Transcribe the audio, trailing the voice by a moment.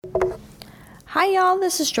Hi y'all,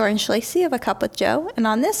 this is Jordan Schlacey of A Cup with Joe, and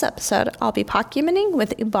on this episode, I'll be pocumuning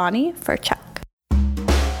with Ibani Furchuk.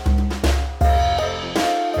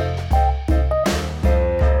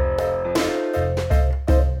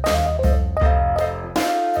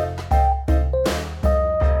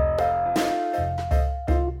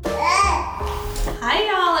 Hi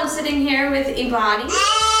y'all, I'm sitting here with Ibani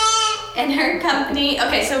and her company.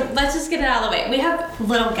 Okay, so let's just get it out of the way. We have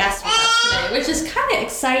little guests with us today, which is kind of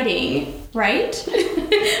exciting, right?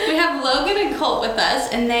 We have Logan and Colt with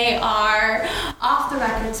us, and they are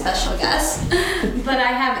off-the-record special guests. But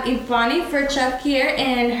I have Ibani Furchuk here,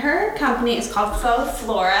 and her company is called Faux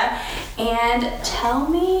Flora. And tell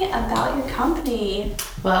me about your company.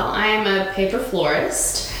 Well, I'm a paper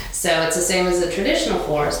florist. So it's the same as a traditional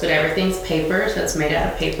florist, but everything's paper, so it's made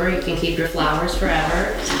out of paper. You can keep your flowers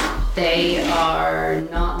forever. They are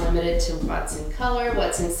not limited to what's in color,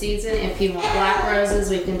 what's in season. If you want black roses,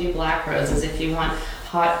 we can do black roses. If you want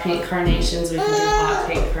hot pink carnations, we can do hot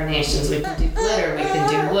pink carnations. We can do glitter, we can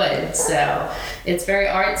do wood. So it's very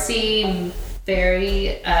artsy,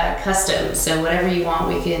 very custom. So whatever you want,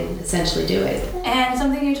 we can essentially do it. And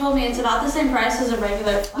something you told me, it's about the same price as a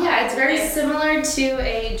regular flower. Yeah, it's very similar to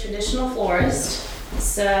a traditional florist.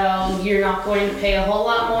 So you're not going to pay a whole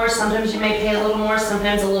lot more. Sometimes you may pay a little more,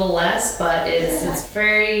 sometimes a little less, but it's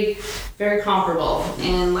very, very comparable.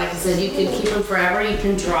 And like I said, you can keep them forever. You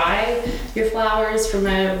can dry your flowers from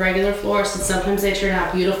a regular florist, and sometimes they turn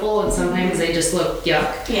out beautiful, and sometimes they just look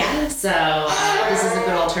yuck. Yeah. So this is a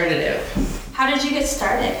good alternative. How did you get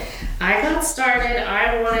started? I got started,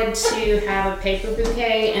 I wanted to have a paper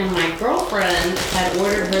bouquet, and my girlfriend had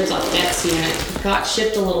ordered hers off Etsy, and it got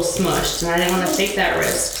shipped a little smushed, and I didn't want to take that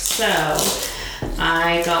risk. So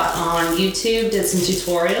I got on YouTube, did some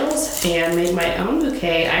tutorials, and made my own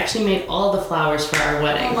bouquet. I actually made all the flowers for our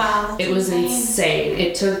wedding. Oh, wow. It was insane.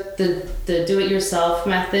 It took the do-it-yourself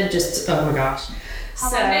method, just, oh my gosh. How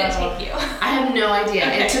long did it take you? I have no idea.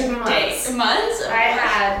 Okay. It took months. Months? I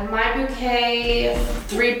had my bouquet,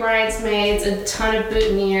 3 bridesmaids, a ton of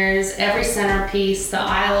boutonnieres, every centerpiece, the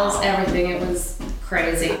aisles, everything. It was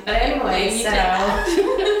crazy. But anyway, so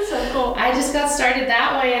so cool. I just got started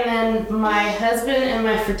that way, and then my husband and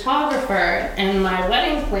my photographer and my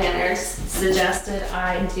wedding planners suggested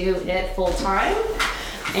I do it full time.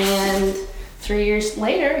 And 3 years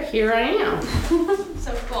later, here I am.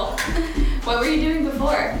 So cool. What were you doing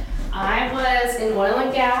before? I was in oil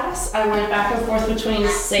and gas. I went back and forth between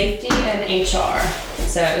safety and HR.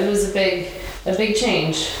 So it was a big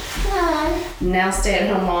change. Now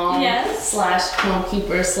stay-at-home mom, yes. /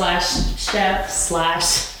 homekeeper / chef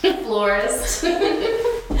 / florist.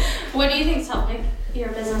 What do you think's helping your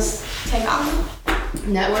business take off?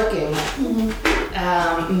 Networking.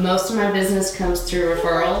 Mm-hmm. Most of my business comes through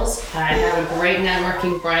referrals. I have a great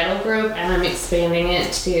networking bridal group, and I'm expanding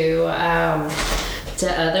it to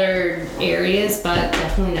other areas, but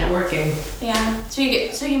definitely networking. Yeah.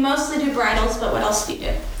 So you mostly do bridals, but what else do you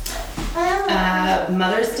do?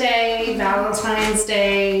 Mother's Day, Valentine's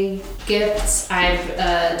Day, gifts. I've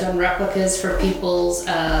done replicas for people's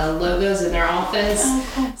logos in their office.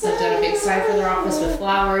 So I've done a big sign for their office with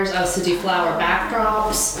flowers. I also do flower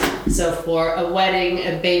backdrops. So for a wedding,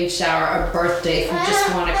 a baby shower, a birthday, if you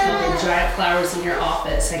just want a couple giant flowers in your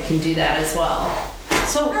office, I can do that as well.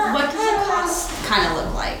 So what does the cost kind of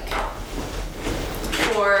look like?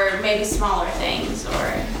 For maybe smaller things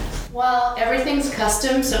or... Well, everything's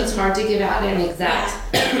custom, so it's hard to give out an exact,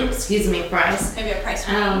 price. Maybe a price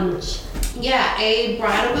range. Yeah, a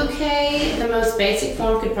bridal bouquet, the most basic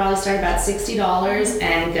form could probably start about $60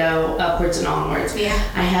 and go upwards and onwards. Yeah.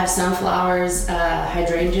 I have sunflowers,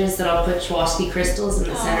 hydrangeas that I'll put Swarovski crystals in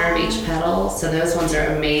the center of each petal, so those ones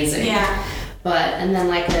are amazing. Yeah. And then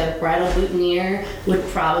like a bridal boutonniere would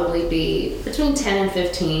probably be between 10 and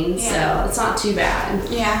 15, so it's not too bad.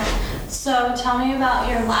 Yeah. So tell me about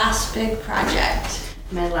your last big project.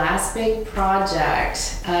 My last big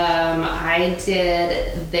project, I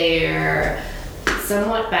did their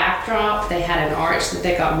somewhat backdrop. They had an arch that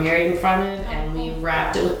they got married in front of, and we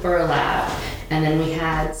wrapped it with burlap. And then we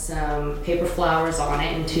had some paper flowers on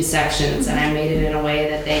it in 2 sections, and I made it in a way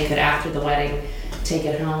that they could, after the wedding, take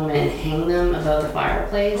it home and hang them above the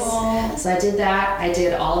fireplace. Oh. So I did that. I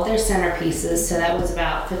did all of their centerpieces, so that was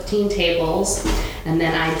about 15 tables. And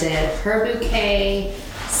then I did her bouquet,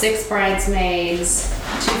 6 bridesmaids,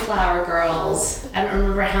 2 flower girls. I don't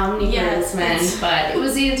remember how many groomsmen, but it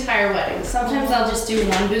was the entire wedding. Sometimes I'll just do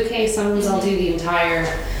 1 bouquet, sometimes I'll do the entire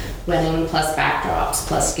wedding plus backdrops,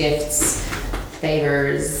 plus gifts,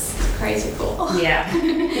 favors. Crazy cool. Yeah.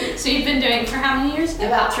 So you've been doing it for how many years?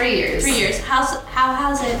 About 3 years. 3 years. How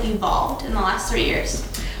has it evolved in the last 3 years?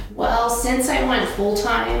 Well, since I went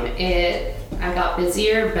full-time, I got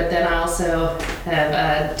busier, but then I also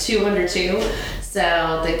have 2 under 2,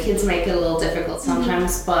 so the kids make it a little difficult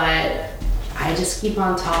sometimes, but I just keep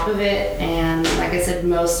on top of it, and like I said,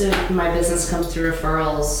 most of my business comes through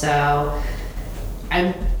referrals, so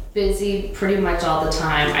I'm busy pretty much all the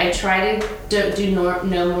time. I try to do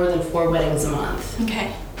no more than 4 weddings a month.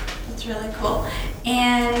 Okay, that's really cool.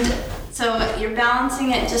 And so you're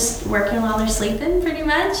balancing it just working while they're sleeping pretty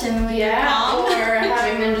much, and when you're home? Or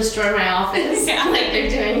having them destroy my office like they're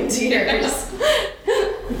doing to yours.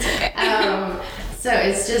 So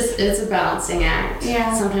it's a balancing act.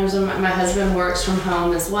 Yeah. Sometimes when my husband works from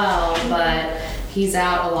home as well, but he's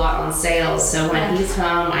out a lot on sales, so when he's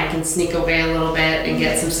home I can sneak away a little bit and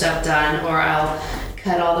get some stuff done, or I'll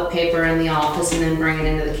cut all the paper in the office and then bring it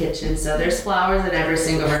into the kitchen. So there's flowers in every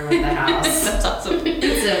single room of the house. That's awesome.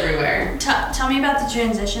 It's everywhere. Tell me about the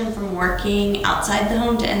transition from working outside the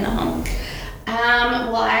home to in the home.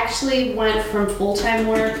 Well, I actually went from full-time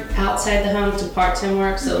work outside the home to part-time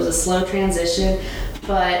work, so it was a slow transition,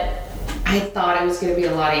 but I thought it was going to be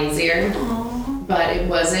a lot easier. Aww. But it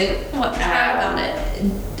wasn't. What's hard about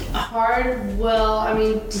it? Hard, well, I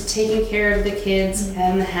mean, just taking care of the kids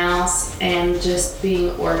and the house and just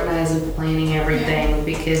being organized and planning everything,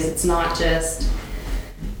 because it's not just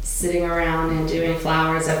sitting around and doing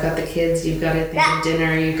flowers. I've got the kids, you've got to think of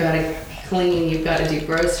dinner, you've got to clean, you've got to do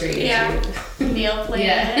groceries. Yeah. Meal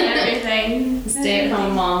plan and everything.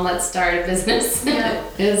 Stay-at-home mom, let's start a business. Yeah.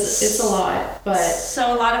 It's a lot, but...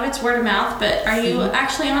 So a lot of it's word of mouth, but are you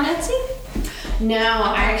actually on Etsy? No,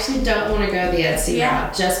 I actually don't want to go the Etsy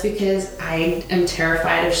route, just because I am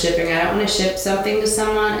terrified of shipping. I don't want to ship something to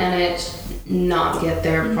someone and it not get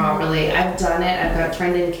there properly. I've done it. I've got a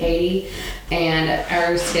friend in Katie, and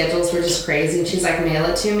our schedules were just crazy, and she's like, mail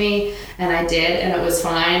it to me, and I did, and it was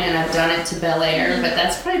fine, and I've done it to Bel Air, but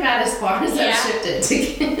that's probably about as far as I've shipped it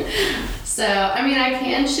to. So, I mean, I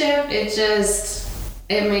can ship,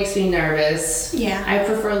 it makes me nervous. Yeah. I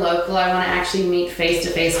prefer local. I want to actually meet face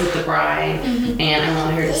to face with the bride, and I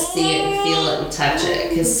want her to see it and feel it and touch it.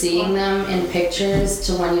 Because seeing them in pictures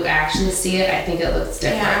to when you actually see it, I think it looks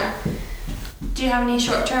different. Yeah. Do you have any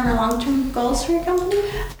short-term or long-term goals for your company?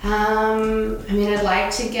 I mean, I'd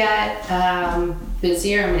like to get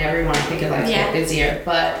busier. I mean, everyone I think would like to get busier,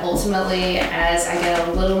 but ultimately, as I get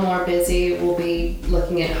a little more busy, we'll be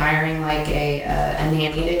looking at hiring like a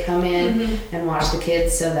nanny to come in and watch the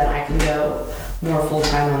kids, so that I can go more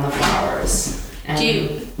full-time on the flowers. And do you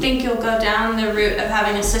think you'll go down the route of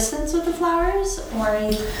having assistants with the flowers, or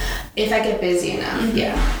if I get busy enough,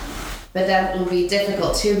 yeah. But that will be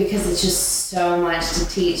difficult too, because it's just so much to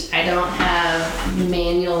teach. I don't have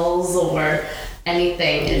manuals or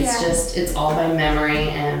anything. It's all by memory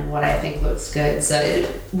and what I think looks good. So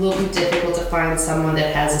it will be difficult to find someone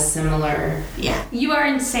that has a similar... Yeah. You are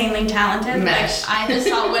insanely talented. Mesh. Like, I just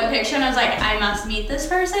saw one picture and I was like, I must meet this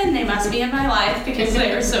person. They must be in my life, because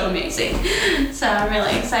they are so amazing. So I'm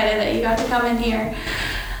really excited that you got to come in here.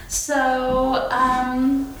 So,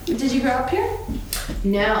 did you grow up here?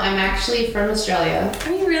 No, I'm actually from Australia.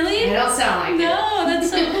 Are you really? I don't sound like it. No, that's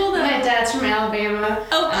so cool though. My dad's from Alabama.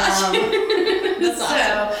 Oh gosh. That's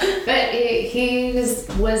awesome. But he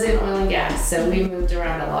was in oil and gas, so we moved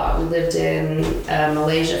around a lot. We lived in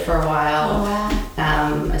Malaysia for a while,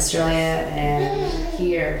 Australia, and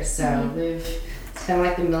here. So it's kind of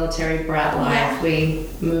like the military brat life. Yeah. We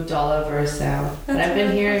moved all over, so. But I've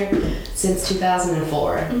been here since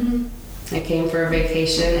 2004. I came for a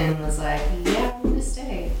vacation and was like, yeah, I'm gonna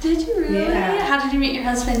stay. Did you really? Yeah. How did you meet your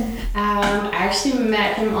husband? I actually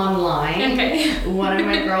met him online. Okay. One of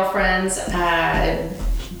my girlfriends,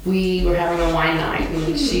 we were having a wine night,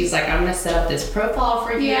 and she's like, I'm gonna set up this profile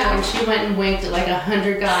for you. Yeah. And she went and winked at like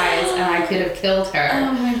 100 guys, and I could have killed her.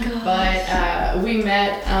 Oh my god. But we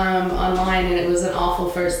met online, and it was an awful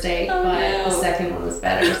first date, but the second one was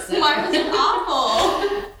better. So. Why was it awful?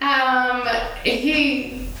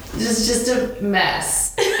 He is just a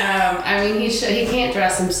mess. I mean, he can't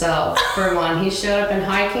dress himself, for one. He showed up in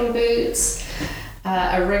hiking boots,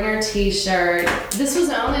 a Ringer t-shirt. This was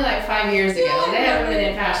only like 5 years ago. Yeah, they haven't been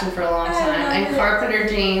in fashion for a long time. And carpenter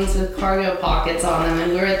jeans with cargo pockets on them.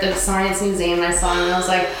 And we were at the Science Museum, and I saw him, and I was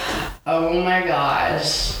like, oh my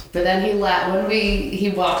gosh. But then he left. When he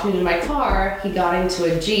walked me to my car, he got into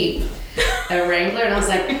a Jeep. A Wrangler, and I was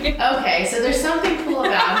like, okay, so there's something cool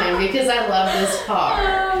about him, because I love this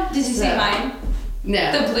car. Did you see mine?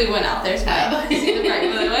 No. The blue one out there's mine. You see the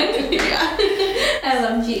bright blue one? Yeah. I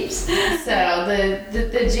love Jeeps. So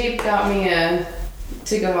the Jeep got me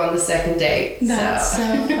to go on the second date. That's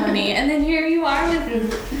so funny. And then here you are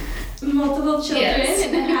with multiple children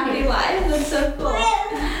and a happy life. That's so cool.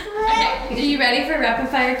 ready for rapid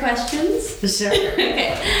fire questions? Sure.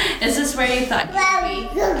 Okay. Is this where you thought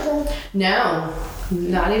you'd be? No,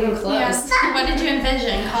 not even close. Yeah. What did you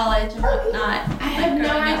envision? College and whatnot? I had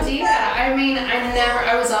no idea. I mean,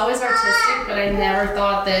 I was always artistic, but I never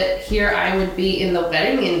thought that here I would be in the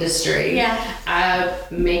wedding industry. Yeah.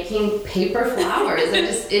 Making paper flowers.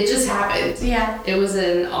 It just happened. Yeah. It was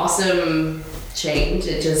an awesome change.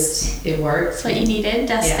 It worked. That's what you needed.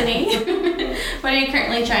 Destiny. Yeah. What are you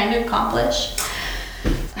currently trying to accomplish?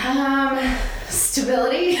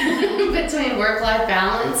 Stability between work-life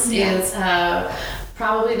balance is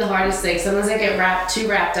probably the hardest thing. Sometimes I get too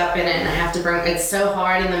wrapped up in it, and I have to it's so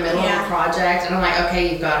hard in the middle of a project, and I'm like,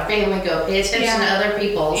 okay, you've got a family, go pay attention to other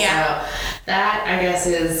people. So that, I guess,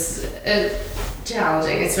 is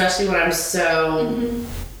challenging, especially when I'm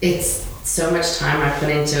it's so much time I put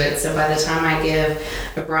into it. So by the time I give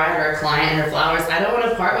a bride or a client her flowers, I don't want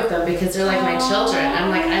to part with them because they're like my children. I'm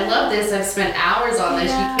like, I love this. I've spent hours on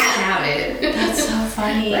this. You can't have it. That's so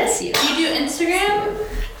funny. Bless you. Do you do Instagram?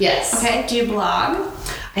 Yes. Okay. Do you blog?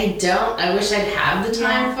 I don't. I wish I'd have the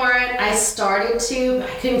time for it. I started to, but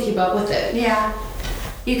I couldn't keep up with it. Yeah.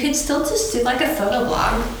 You could still just do like a photo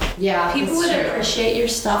blog. Yeah, people would appreciate your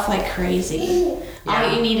stuff like crazy. Yeah.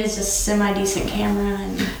 All you need is just semi-decent camera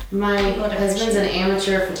and my husband's an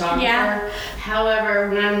amateur photographer. Yeah.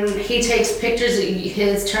 However, when he takes pictures,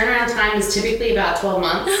 his turnaround time is typically about 12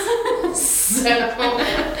 months. So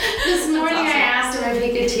this morning I asked him if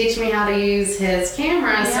he could teach me how to use his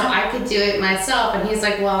camera so I could do it myself, and he's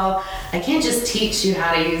like, well, I can't just teach you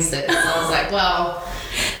how to use this. I was like, well,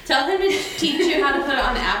 tell him to teach you how to put it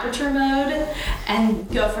on aperture mode and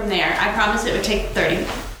go from there. I promise it would take 30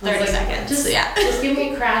 seconds. Just give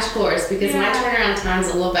me a crash course because my turnaround time's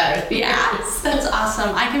a little better. Yes, that's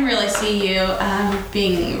awesome. I can really see you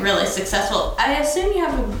being really successful. I assume you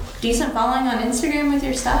have a decent following on Instagram with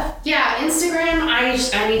your stuff? Yeah, Instagram,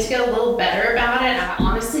 I need to get a little better about it. I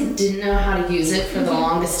honestly didn't know how to use it for the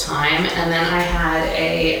longest time, and then I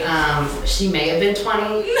had she may have been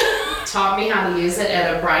 20, taught me how to use it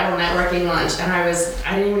at a bridal networking lunch, and I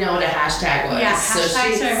didn't even know what a hashtag was. Yeah,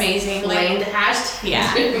 hashtags are amazing. Blamed hashtag.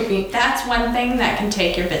 Yeah. That's one thing that can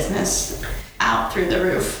take your business out through the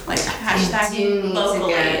roof. Like hashtagging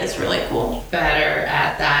locally is really cool. Better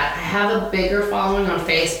at that. I have a bigger following on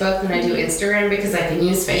Facebook than I do Instagram because I can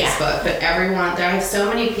use Facebook. But there I have so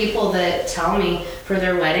many people that tell me for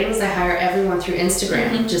their weddings I hire everyone through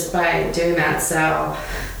Instagram just by doing that. So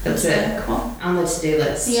that's it. Cool. On the to-do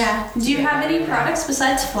list. Yeah. Do you have any products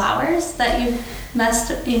besides flowers that you've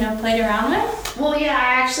played around with? Well, yeah,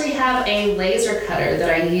 I actually have a laser cutter that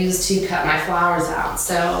I use to cut my flowers out.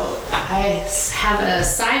 So I have a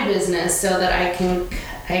side business so that I can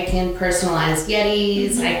personalize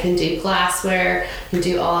Yetis, I can do glassware, I can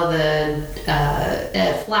do all of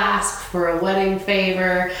the flask for a wedding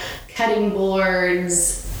favor, cutting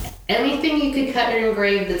boards, anything you could cut or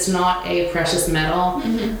engrave that's not a precious metal,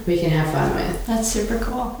 we can have fun with. That's super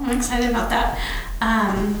cool. I'm excited about that.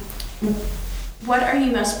 What are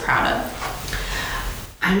you most proud of?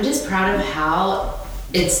 I'm just proud of how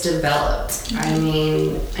it's developed. I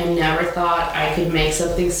mean, I never thought I could make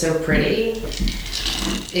something so pretty.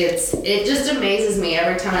 It just amazes me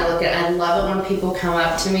every time I look at it. I love it when people come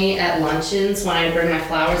up to me at luncheons when I bring my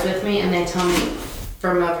flowers with me and they tell me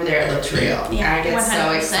from over there it looks real. Yeah, I get 100%.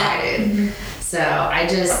 so excited. So I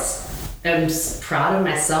just am proud of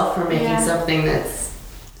myself for making something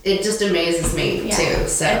it just amazes me too.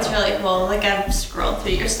 So it's really cool. Like I've scrolled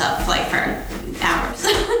through your stuff like for hours.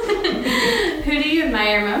 Who do you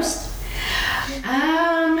admire most?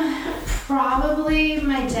 Probably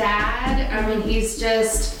my dad. I mean,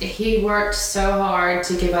 he worked so hard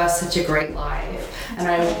to give us such a great life, and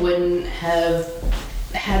I wouldn't have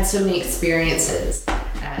had so many experiences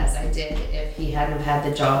as I did if he hadn't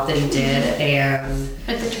had the job that he did. And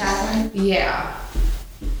with the traveling. Yeah.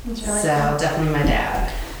 That's really cool. Definitely my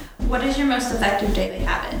dad. What is your most effective daily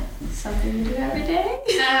habit? Something you do every day?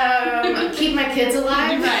 Keep my kids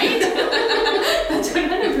alive. Right. That's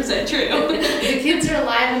 100% true. The kids are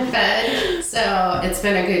alive and fed, so it's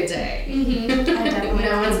been a good day. I definitely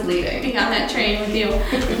no one's bleeding. Be on that train with you.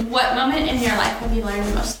 What moment in your life have you learned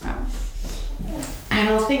the most from? I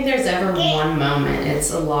don't think there's ever one moment.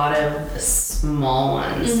 It's a lot of small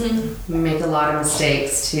ones. We make a lot of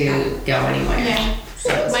mistakes to go anywhere. Yeah. So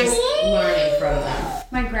it's just learning from them.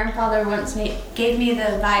 My grandfather once gave me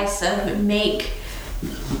the advice of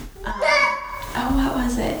what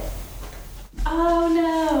was it? Oh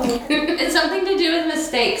no. It's something to do with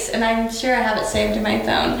mistakes, and I'm sure I have it saved in my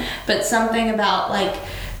phone, but something about like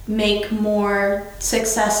make more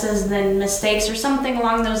successes than mistakes or something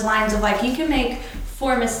along those lines of like you can make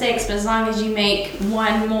 4 mistakes, but as long as you make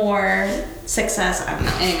one more success, I don't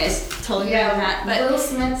know. Anyways, totally agree on that. But Will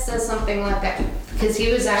Smith says something like that because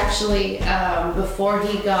he was actually before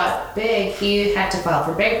he got big, he had to file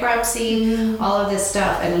for bankruptcy, all of this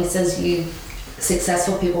stuff, and he says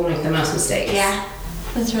successful people make the most mistakes. yeah,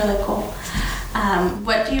 that's really cool.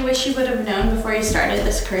 What do you wish you would have known before you started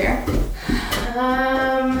this career?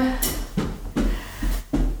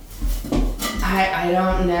 I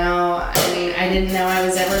don't know. I mean, I didn't know I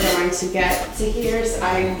was ever going to get to here, so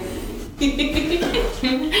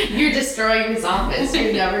You're destroying his office.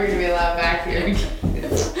 You're never going to be allowed back here.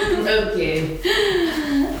 Okay.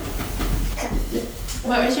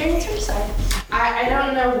 What was your answer? Sorry. I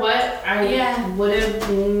don't know what I would have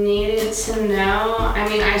needed to know. I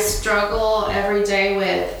mean, I struggle every day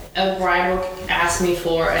with a bride will ask me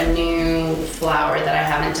for a new flower that I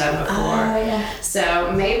haven't done before. Oh, yeah.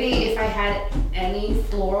 So maybe if I had any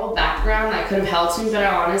floral background, that could have helped me, but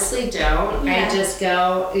I honestly don't. Yeah. I just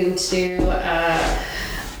go into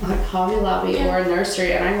like Hobby Lobby or a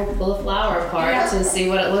nursery and I will pull a flower apart to see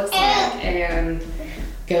what it looks like and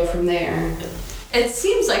go from there. It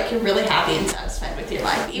seems like you're really happy and satisfied with your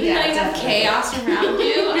life. Even though you have chaos around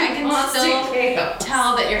you, I can still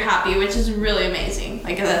tell that you're happy, which is really amazing.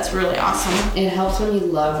 Like, that's really awesome. It helps when you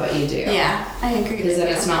love what you do. Yeah, I agree with you. Because then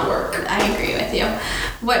it's not work. I agree with you.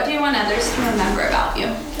 What do you want others to remember about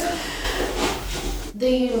you?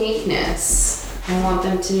 The uniqueness. I want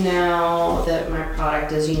them to know that my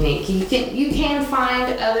product is unique. You can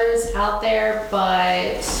find others out there,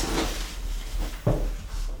 but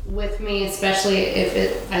with me, especially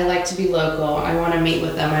I like to be local. I want to meet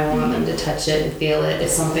with them. I want them to touch it and feel it if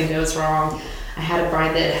something goes wrong. I had a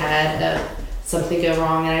bride that had something go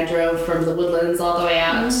wrong, and I drove from the Woodlands all the way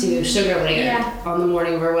out to Sugar Land on the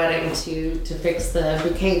morning of her wedding to fix the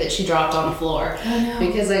bouquet that she dropped on the floor.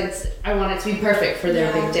 Because I want it to be perfect for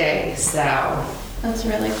their big day. So that's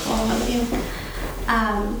really cool of you.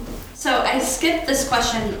 So I skipped this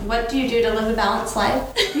question. What do you do to live a balanced life?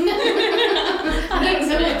 I don't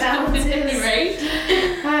know what balance is. Right?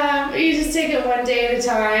 You just take it one day at a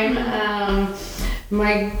time.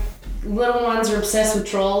 My little ones are obsessed with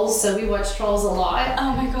Trolls, so we watch Trolls a lot.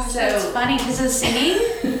 Oh my gosh, that's funny because of singing,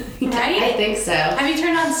 right? I think so. Have you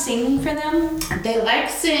turned on singing for them? They like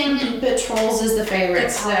singing, but Trolls is the favorite.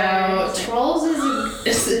 So Trolls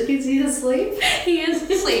is he asleep? He is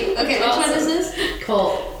asleep. Okay, which one is this?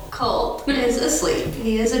 Colt. Colt is asleep.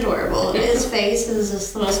 He is adorable. His face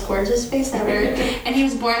is the most gorgeous face ever. And he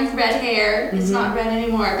was born with red hair. It's not red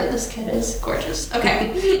anymore, but this kid is gorgeous.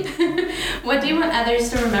 Okay. What do you want others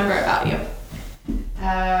to remember about you?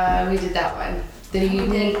 We did that one. The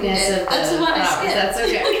uniqueness of the That's the one I flowers. skipped. That's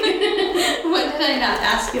okay. What did I not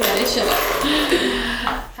ask you that I should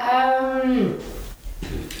have?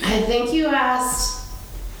 I think you asked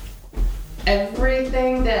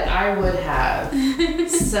everything that I would have.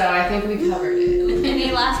 So I think we covered it.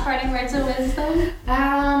 Any last parting words of wisdom?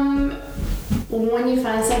 When you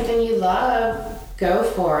find something you love, go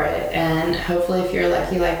for it. And hopefully if you're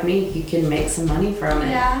lucky like me, you can make some money from it.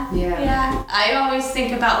 Yeah. I always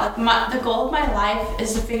think about like the goal of my life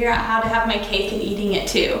is to figure out how to have my cake and eating it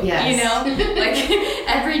too. Yes. You know? Like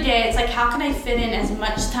every day it's like how can I fit in as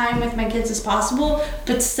much time with my kids as possible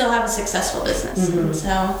but still have a successful business. And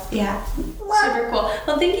so super cool.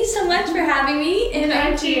 Well, thank you so much for having me and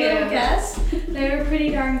our two little guests. They were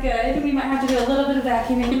pretty darn good. We might have to do a little bit of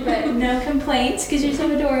vacuuming, but no complaints because you're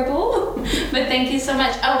so adorable. But thank you so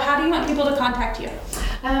much. Oh, how do you want people to contact you?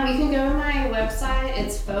 You can go to my website.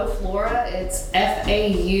 It's Faux Flora. It's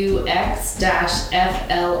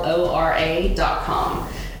FAUX-FLORA.com.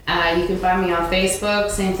 You can find me on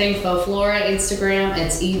Facebook. Same thing, Faux Flora. Instagram,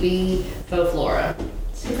 it's EB Faux Flora.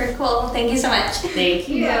 Super cool. Thank you so much. Thank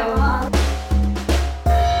you. Yeah.